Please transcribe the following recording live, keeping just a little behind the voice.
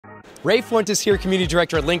Ray Fuentes here, Community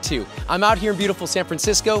Director at Linqto. I'm out here in beautiful San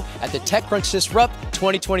Francisco at the TechCrunch Disrupt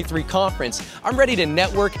 2023 conference. I'm ready to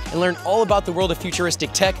network and learn all about the world of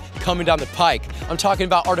futuristic tech coming down the pike. I'm talking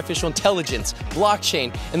about artificial intelligence,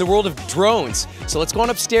 blockchain, and the world of drones. So let's go on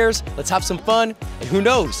upstairs, let's have some fun, and who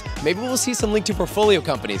knows, maybe we'll see some Linqto portfolio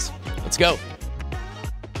companies. Let's go.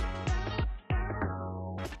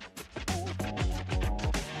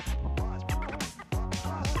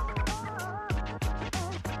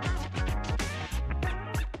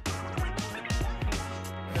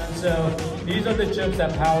 So these are the chips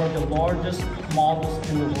that power the largest models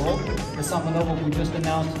in the world. The something that we just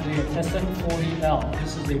announced today, a SN40L.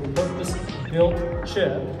 This is a purpose-built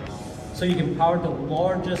chip, so you can power the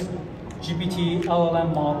largest GPT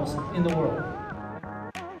LLM models in the world.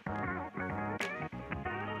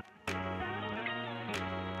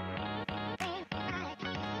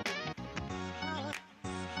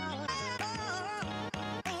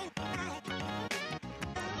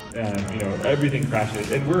 Everything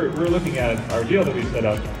crashes. And we're looking at our deal that we set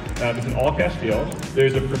up. It's an all-cash deal.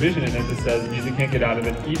 There's a provision in it that says you can't get out of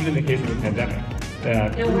it, even in the case of a pandemic.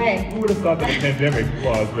 No way. Who would have thought that a pandemic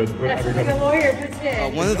clause would That's what the lawyer puts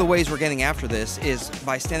in. One of the ways we're getting after this is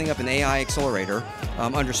by standing up an AI accelerator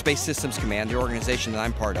under Space Systems Command, the organization that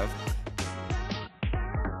I'm part of.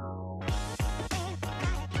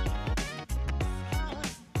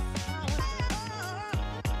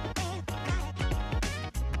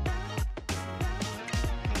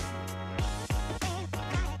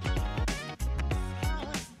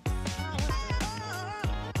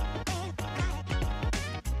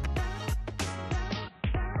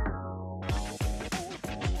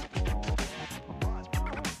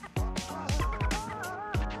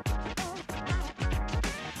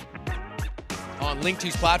 On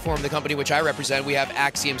Linqto's platform, the company which I represent, we have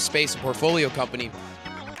Axiom Space, a portfolio company.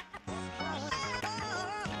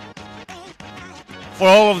 For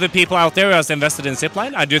all of the people out there who has invested in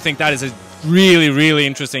Zipline, I do think that is a really, really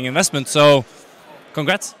interesting investment. So,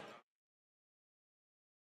 congrats.